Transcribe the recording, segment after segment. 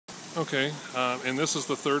Okay, and this is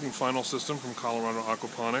the third and final system from Colorado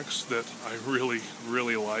Aquaponics that I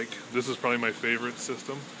really like. This is probably my favorite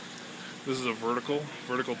system. This is a vertical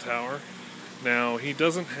tower. Now he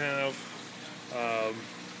doesn't have,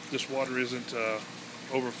 this water isn't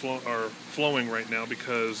overflow or flowing right now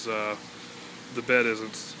because the bed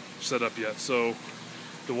isn't set up yet. So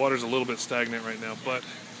the water's a little bit stagnant right now. But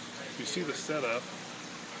if you see the setup,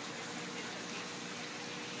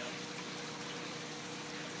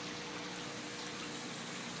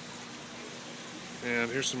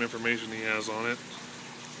 and here's some information he has on it.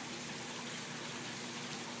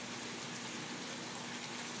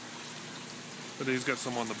 But he's got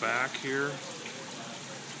some on the back here.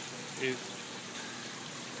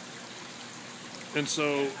 And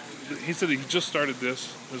so he said he just started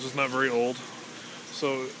this. This is not very old.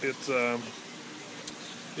 So it's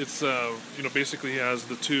basically he has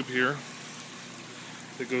the tube here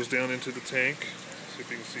that goes down into the tank. See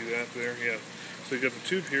if you can see that there. Yeah. So you got the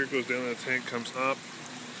tube here, goes down in the tank, comes up,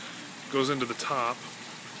 goes into the top,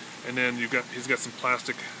 and then he's got some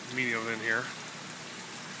plastic medium in here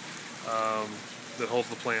that holds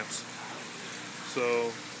the plants.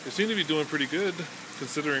 So they seem to be doing pretty good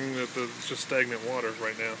considering that it's just stagnant water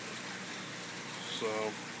right now. So,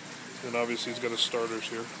 and obviously he's got his starters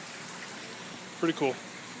here. Pretty cool.